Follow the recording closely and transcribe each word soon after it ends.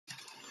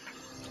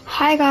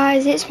Hi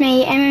guys, it's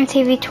me,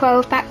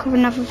 MMTV12, back with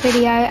another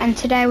video, and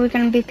today we're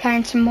going to be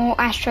playing some more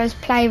Astro's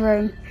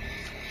Playroom.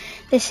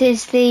 This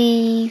is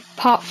the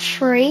part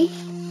 3,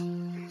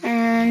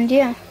 and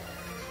yeah.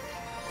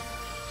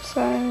 So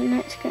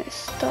let's get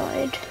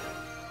started.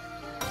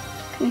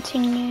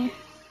 Continue.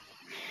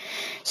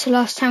 So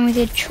last time we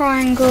did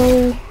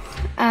triangle,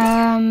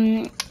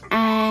 and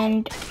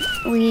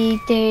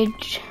we did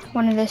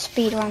one of the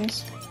speed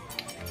ones.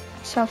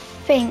 So I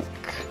think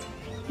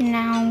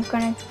now I'm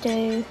gonna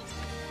do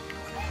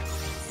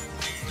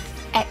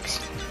X.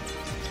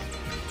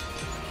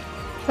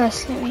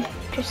 First, let me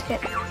just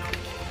get.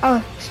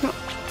 Oh, it's not.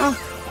 Oh,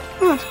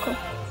 that's cool.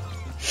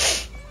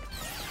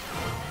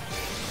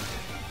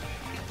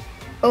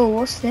 Oh,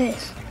 what's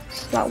this?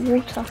 It's like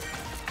water.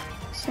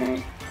 So,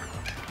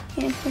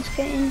 yeah, let's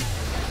get in.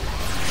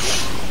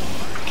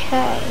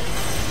 Okay.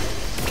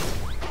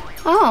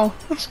 Oh,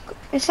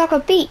 it's like a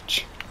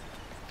beach.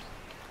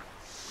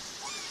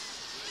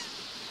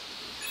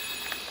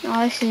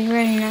 Oh, this is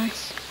really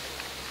nice.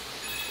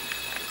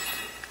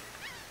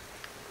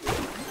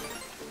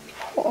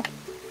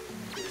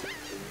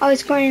 Oh,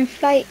 it's going to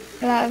inflate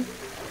that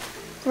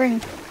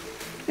ring.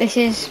 This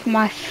is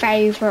my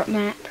favourite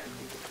map.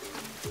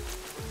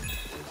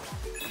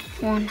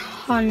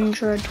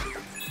 100.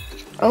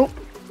 Oh.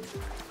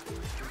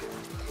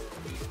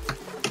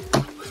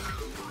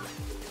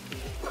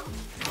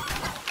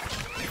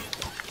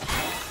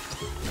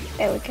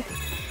 There we go.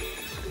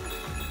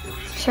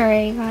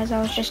 Sorry guys,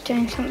 I was just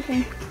doing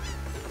something.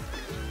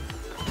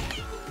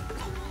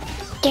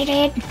 Get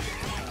in!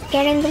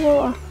 Get in the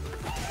water!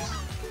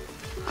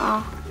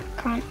 Ah, oh,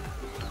 can't.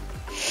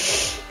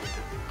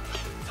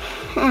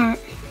 Alright.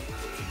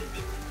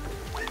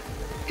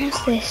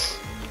 What's this?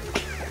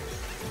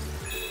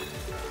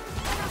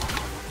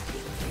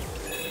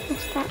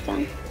 What's that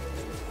done?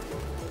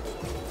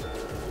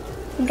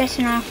 I'm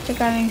guessing I have to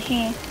go in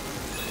here.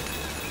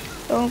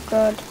 Oh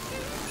god.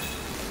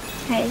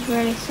 That is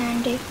really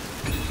sandy.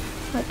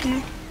 What can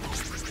I?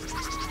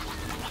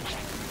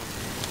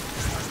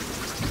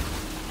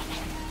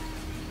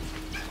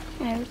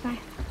 There we go.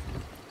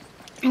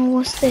 Oh,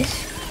 what's this?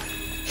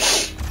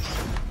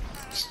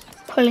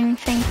 Pulling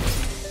thing.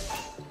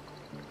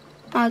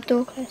 Oh,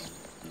 door closed.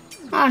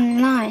 Oh,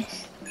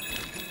 nice.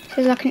 This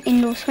is like an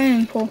indoor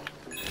swimming pool.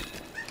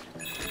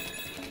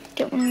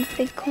 Get one of the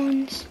big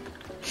coins.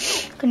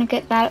 Gonna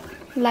get that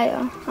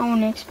later. I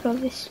want to explore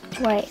this.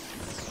 Wait.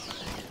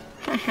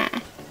 Haha.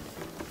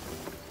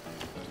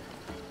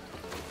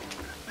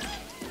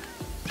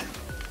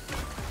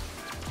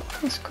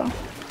 Let's go.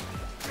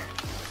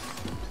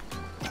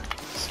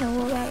 So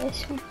what about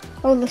this one?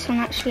 Oh, this one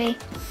actually.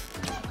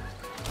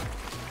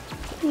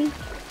 Wait.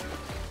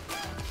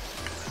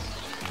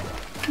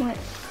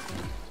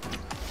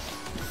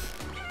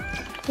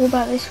 What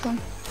about this one?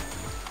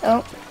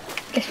 Oh,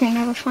 guess we'll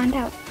never find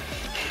out.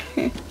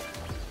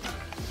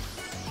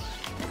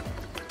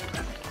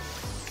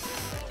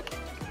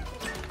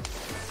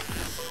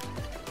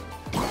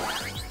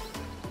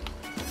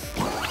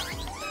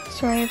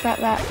 Sorry about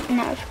that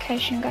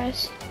notification,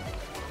 guys.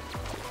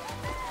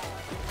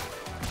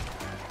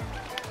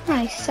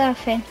 Nice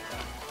surfing.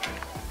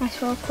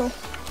 That's real cool.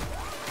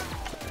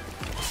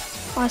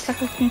 Oh, it's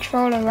like a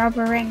controller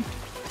rubber ring.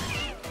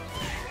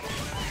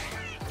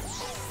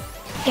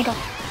 Get off.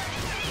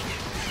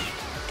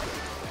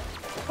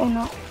 Or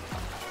not.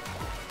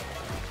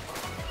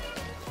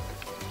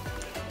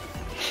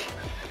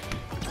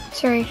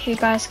 Sorry if you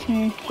guys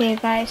can hear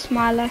that. It's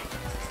Milo,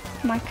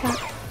 my cat.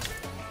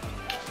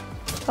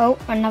 Oh,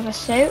 another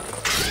suit.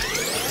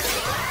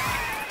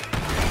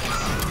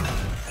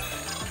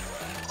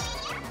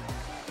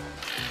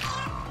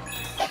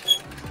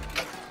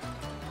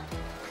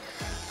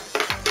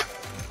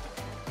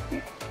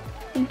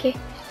 Thank you.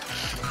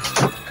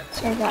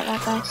 Sorry about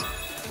that, guys.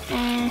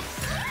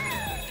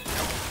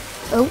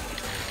 Oh.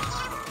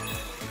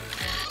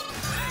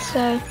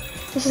 So,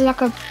 this is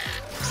like a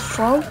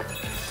frog?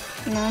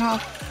 No,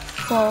 not a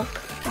frog,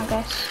 I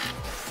guess.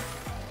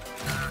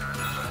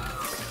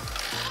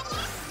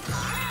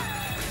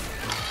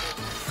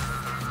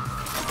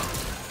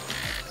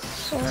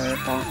 Sorry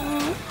about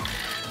that.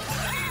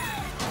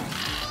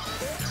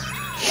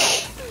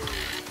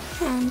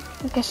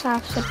 I guess I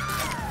have to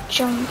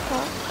jump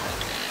up.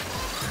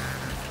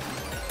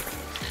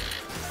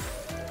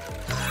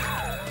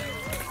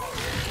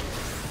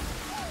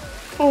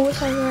 Oh,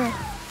 what's over there?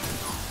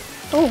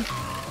 Oh.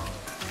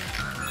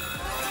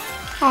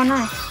 Oh,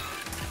 nice.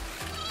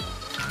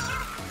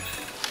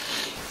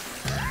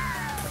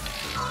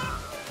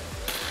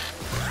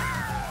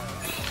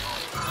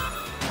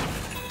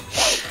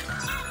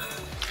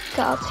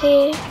 Get up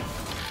here.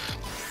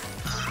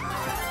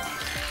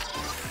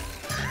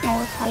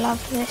 Oh, I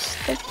love this.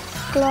 The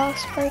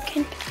glass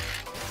breaking.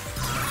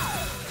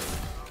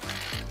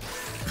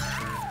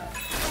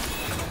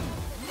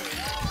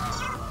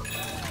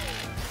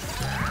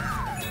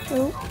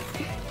 Oh.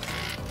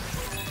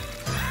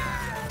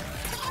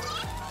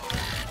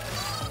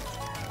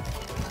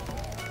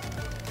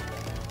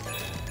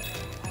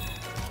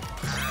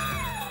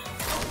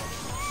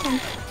 Done.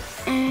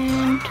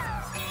 And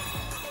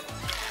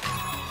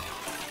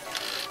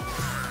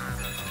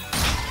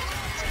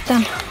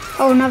done.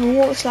 Oh, another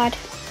water slide.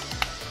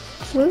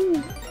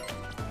 Woo.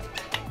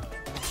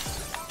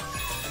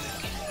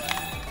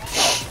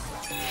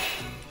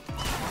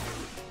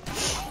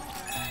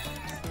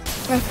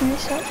 Open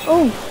this up.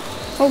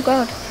 Oh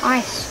god,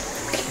 ice.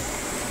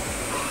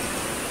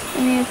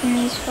 Let me open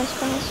these first,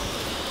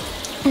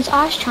 guys. There's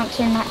ice chunks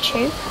in that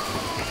tube.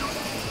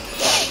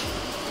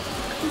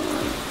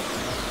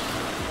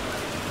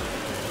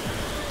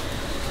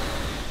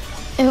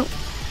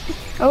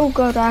 Oh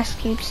god, ice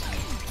cubes.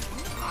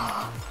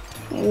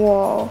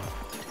 Whoa,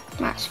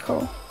 that's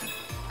cool.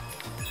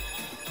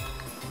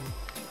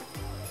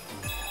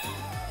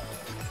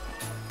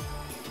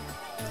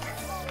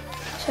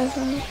 So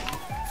funny.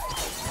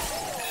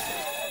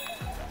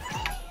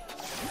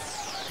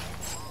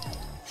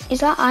 Is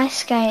that ice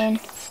skating?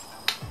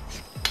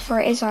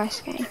 Or it is ice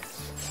skating?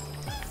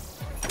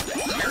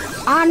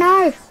 Oh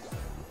no!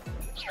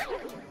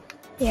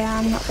 Yeah,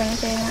 I'm not gonna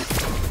do that.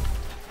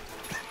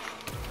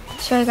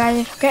 So guys,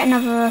 if I get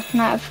another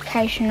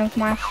notification of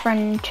my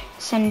friend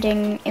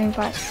sending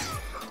invites,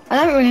 I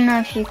don't really know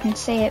if you can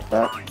see it,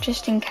 but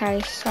just in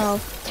case, I'll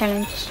tell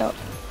him to stop.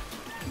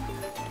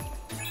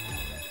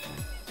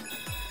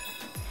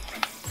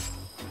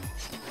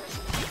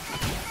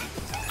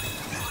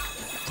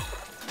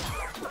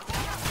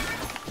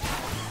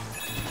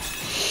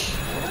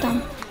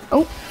 Done.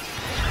 Oh!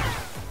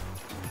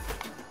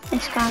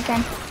 This guy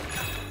again.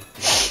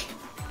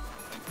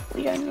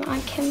 We don't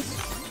like him.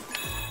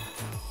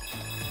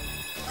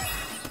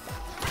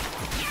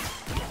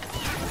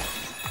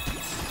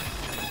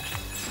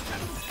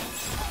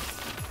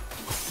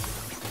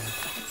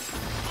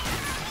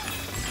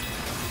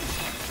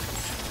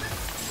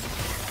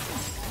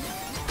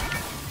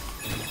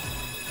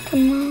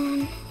 Come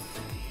on.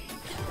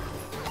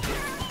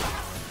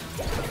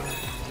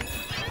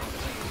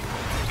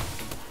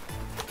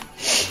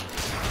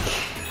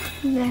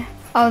 There.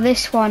 Oh,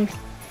 this one.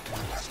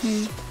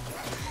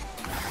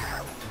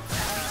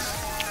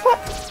 What?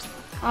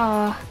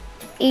 Oh,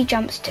 he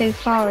jumps too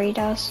far, he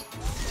does.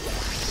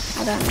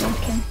 I don't like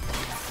him.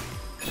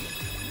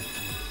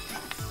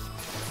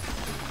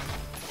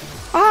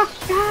 Oh,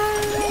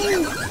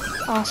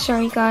 no! Oh,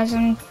 sorry guys,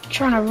 I'm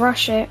trying to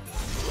rush it.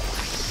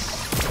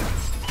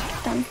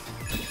 Done.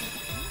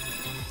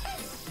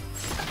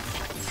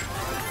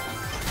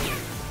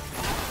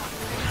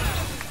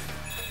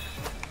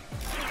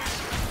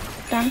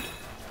 Done.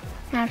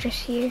 Now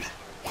just you.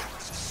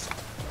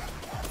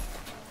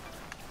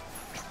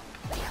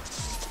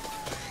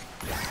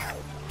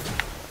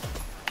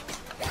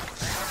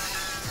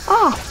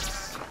 Oh!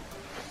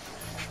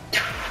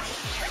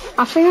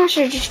 I think I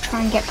should just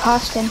try and get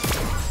past him.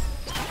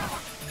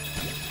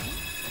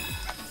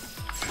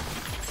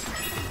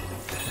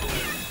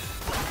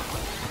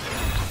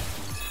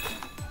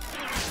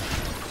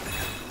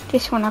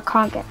 This one I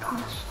can't get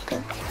past.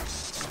 Good.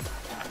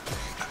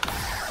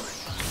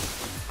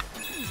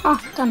 Oh,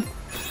 done.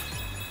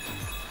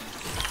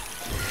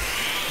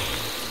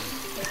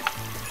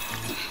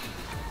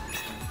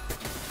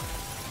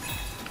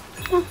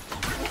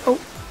 Oh.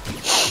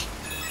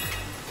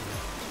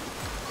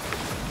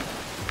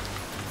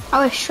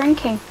 Oh, it's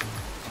shrinking.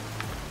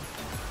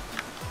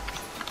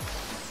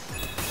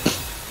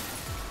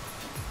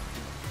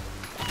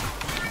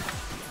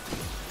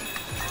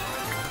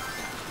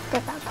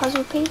 Get that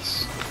puzzle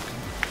piece.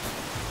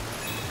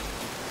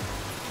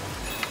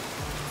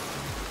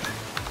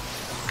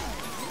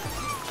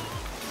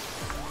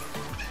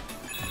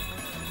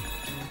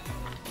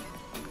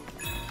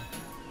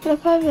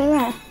 Look over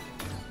there.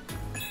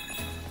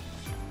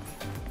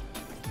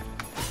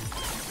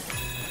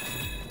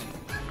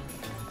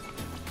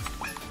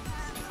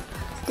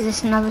 Is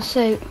this another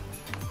suit?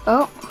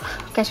 Oh,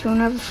 guess we'll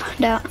never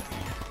find out.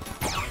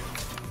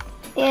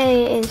 Yeah,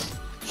 it is.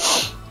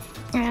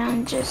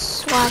 And just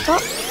swipe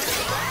up.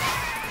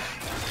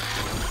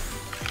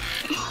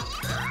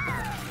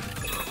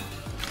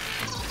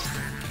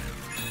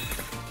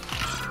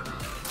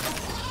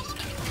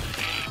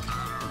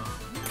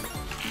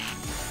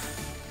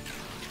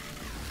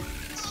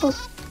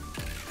 Oh.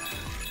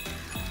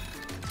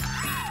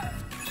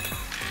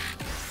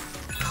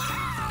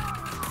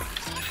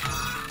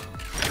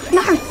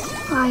 No!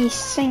 Oh, he's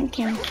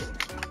sinking.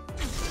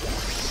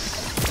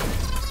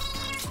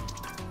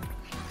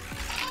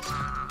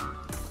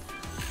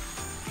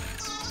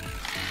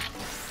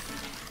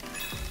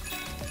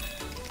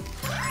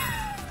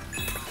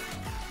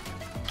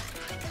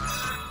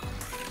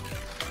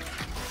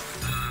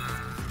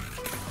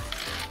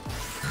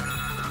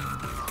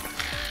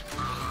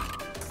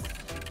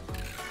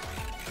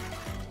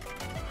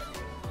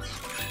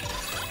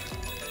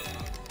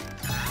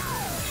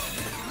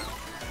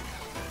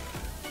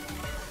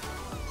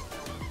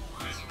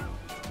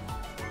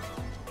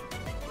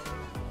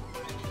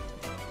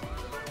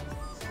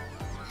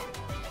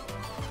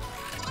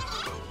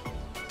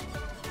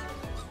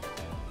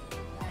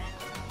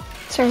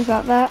 Sorry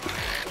about that.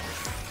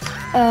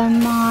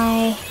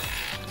 My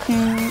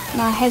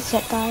my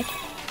headset died.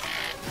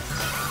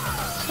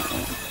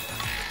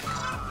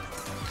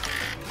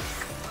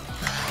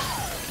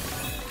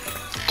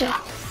 So,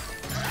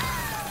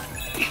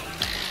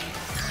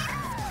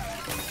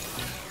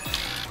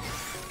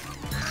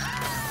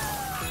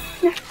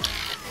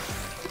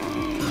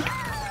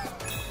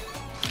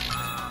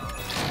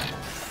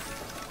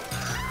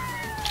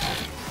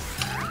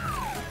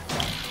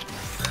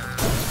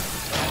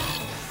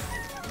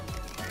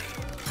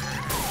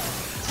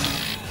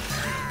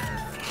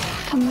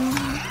 come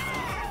on.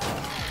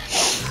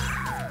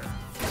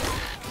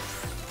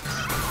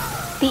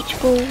 Beach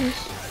balls.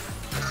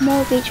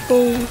 More beach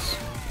balls.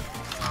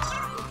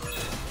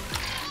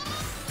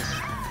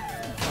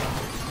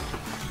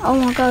 Oh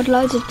my god,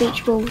 loads of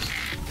beach balls.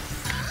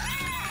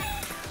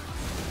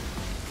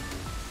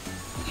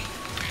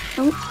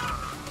 Oh,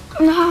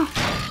 no.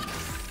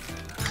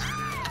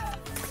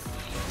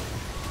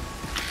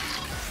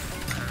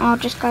 I'll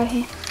just go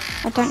here.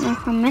 I don't know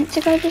if I'm meant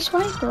to go this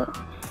way, but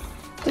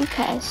who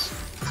cares?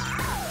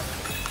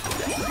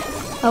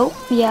 Oh,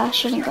 yeah, I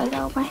shouldn't go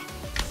that way.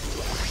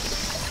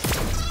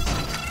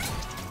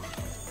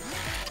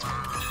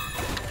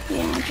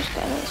 Yeah, I'll just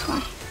go this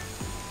way.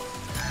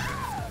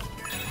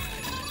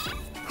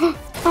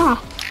 Ah,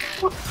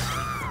 what?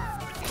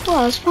 Well,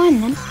 I was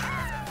fine then.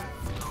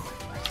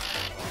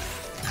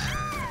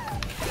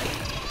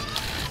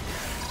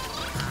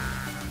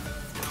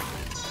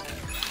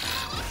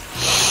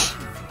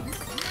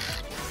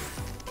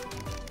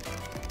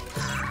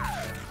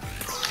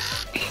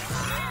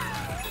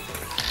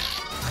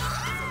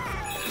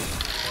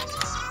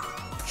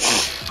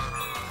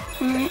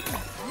 Alright.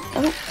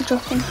 Oh,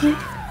 drop in here.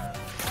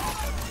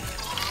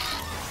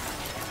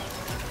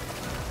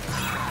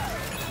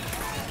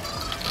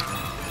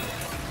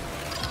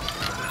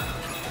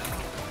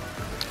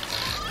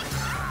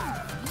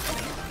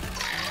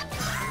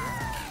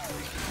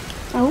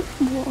 Oh,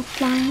 water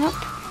flying up.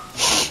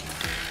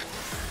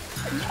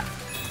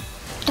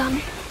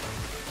 Done.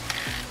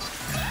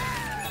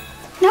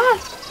 No!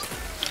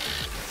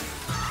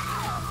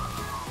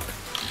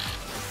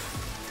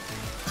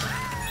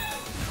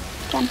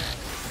 Done.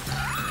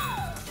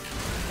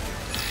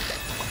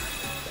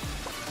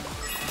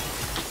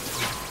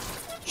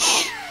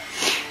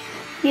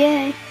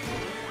 Yay.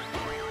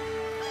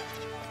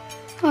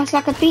 Oh, it's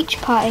like a beach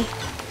party.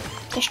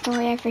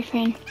 Destroy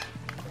everything.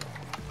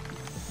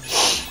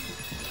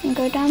 And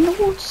go down the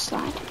water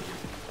slide.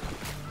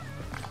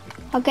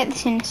 I'll get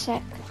this in a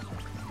sec.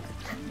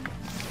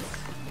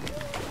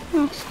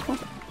 Oh, that's cool.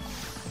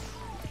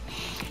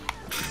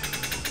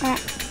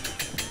 Right.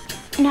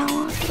 Now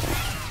I'll do it.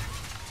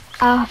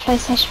 Ah,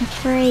 PlayStation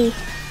 3.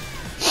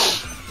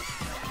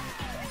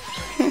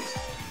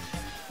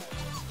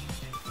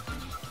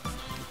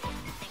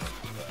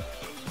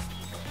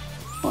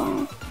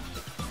 Wow.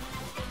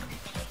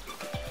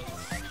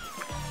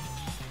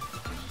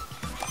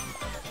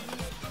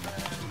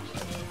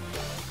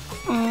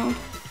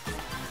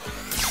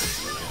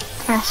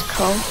 That's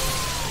cool.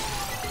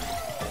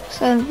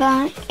 So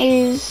that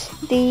is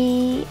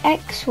the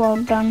X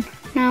world done.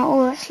 Now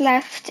all that's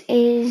left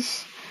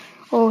is,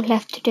 all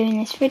left to do in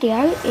this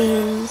video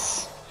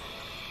is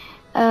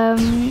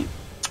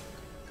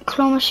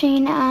claw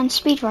machine and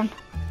speedrun.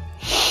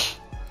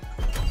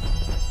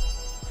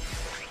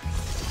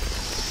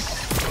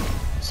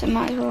 So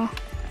might as well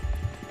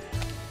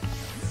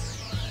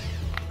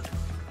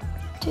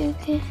do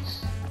this.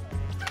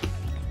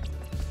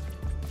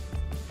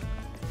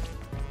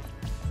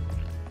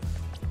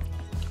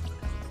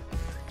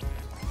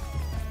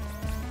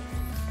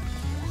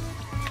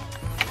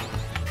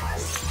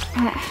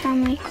 Right, how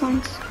many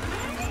coins?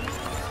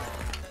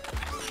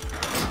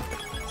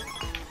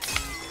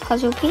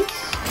 Puzzle piece.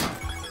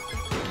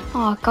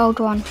 Oh, gold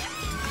one.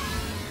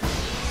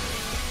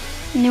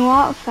 New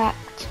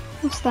artifact.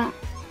 What's that?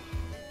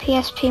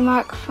 PSP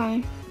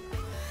microphone.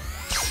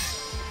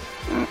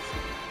 Right.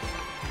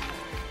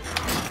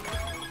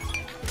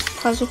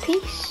 Puzzle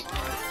piece.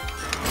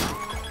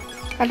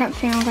 I don't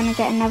think I'm gonna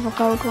get another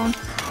gold one.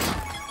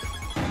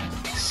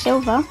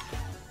 Silver.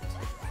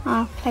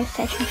 Ah,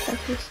 PlayStation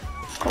trophies.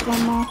 Got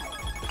one more.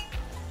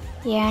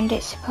 Yeah, and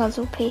it's a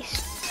puzzle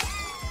piece.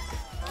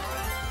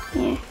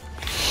 Yeah.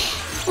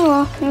 Oh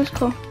well, it was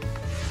cool.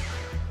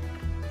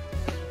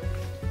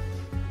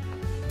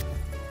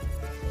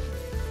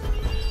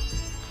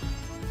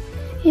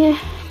 Yeah.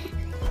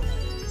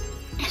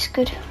 It's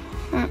good.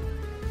 Right.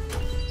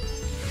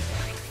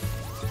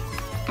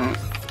 Right.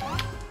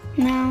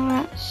 Now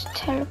let's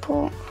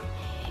teleport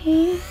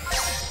here.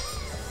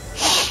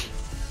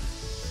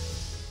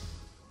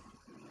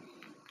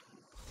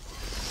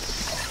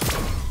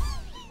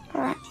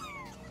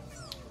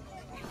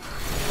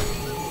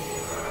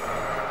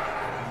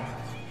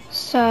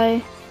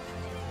 So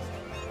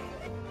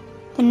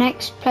the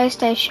next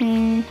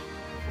PlayStation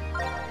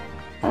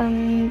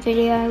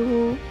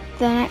video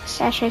the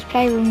next Astro's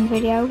Playroom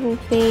video will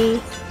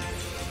be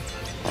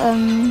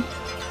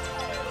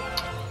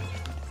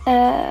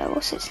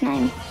what's its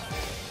name?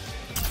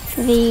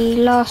 The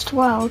Last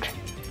World.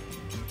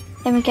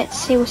 Then we get to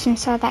see what's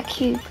inside that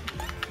cube.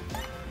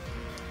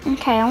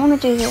 Okay, I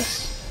want to do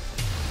this.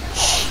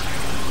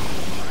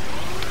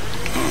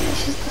 And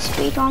this is the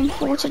speed run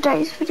for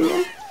today's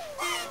video.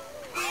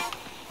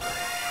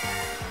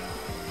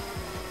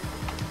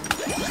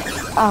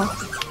 Oh,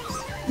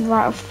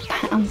 right off the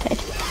bat I'm dead.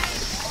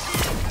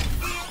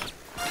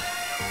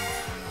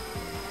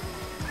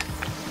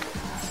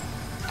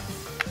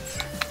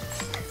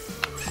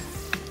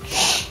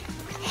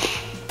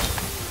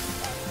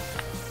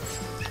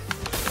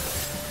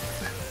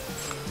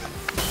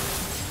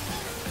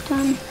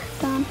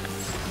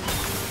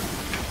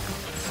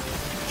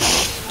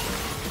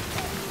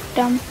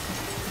 Done.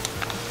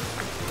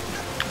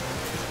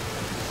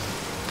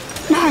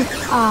 No!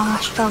 Ah,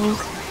 I struggled.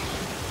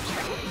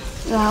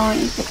 That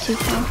went a bit too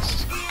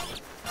fast.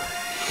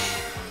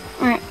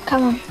 Alright,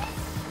 come on.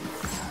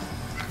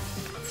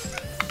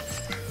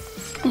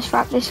 Let's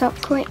wrap this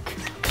up quick.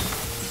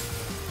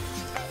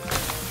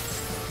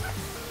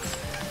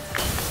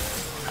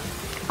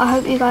 I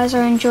hope you guys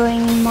are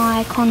enjoying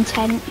my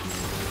content.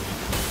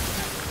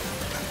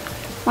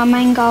 My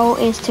main goal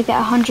is to get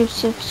 100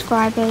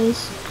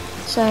 subscribers,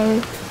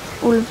 so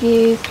all of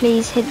you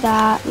please hit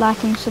that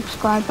like and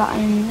subscribe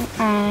button,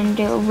 and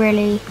it will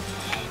really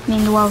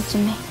mean the world to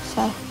me,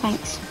 so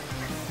thanks.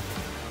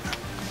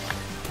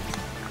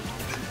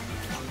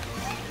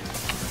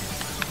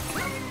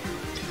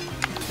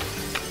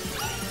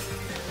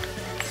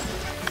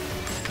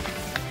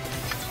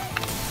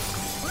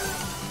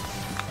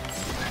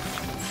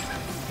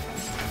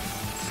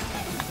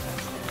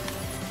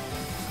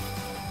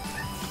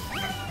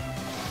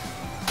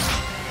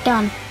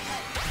 Done.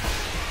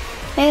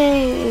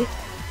 Hey,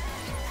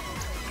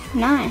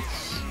 nice.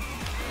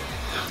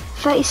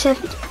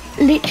 37,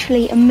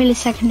 literally a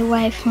millisecond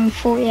away from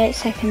 48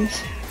 seconds.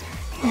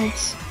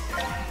 Nice.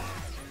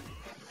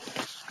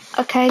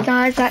 Okay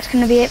guys, that's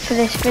going to be it for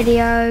this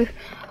video.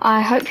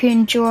 I hope you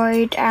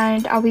enjoyed,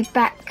 and I'll be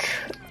back,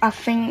 I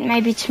think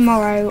maybe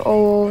tomorrow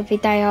or the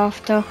day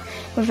after,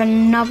 with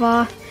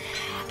another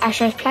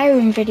Astro's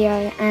Playroom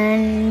video,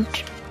 and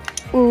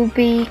we'll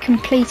be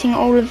completing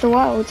all of the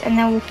worlds, and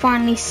then we'll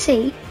finally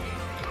see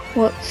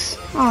what's,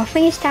 I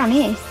think it's down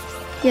here.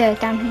 Yeah,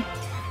 down here.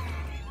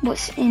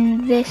 What's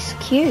in this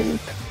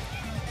cube.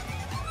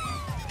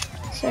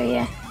 So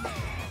yeah,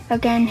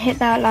 again, hit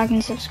that like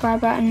and subscribe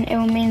button, it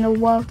will mean the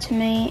world to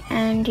me,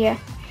 and yeah.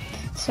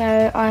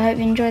 So I hope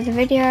you enjoyed the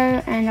video,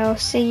 and I'll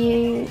see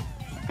you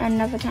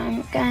another time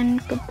again.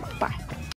 Goodbye.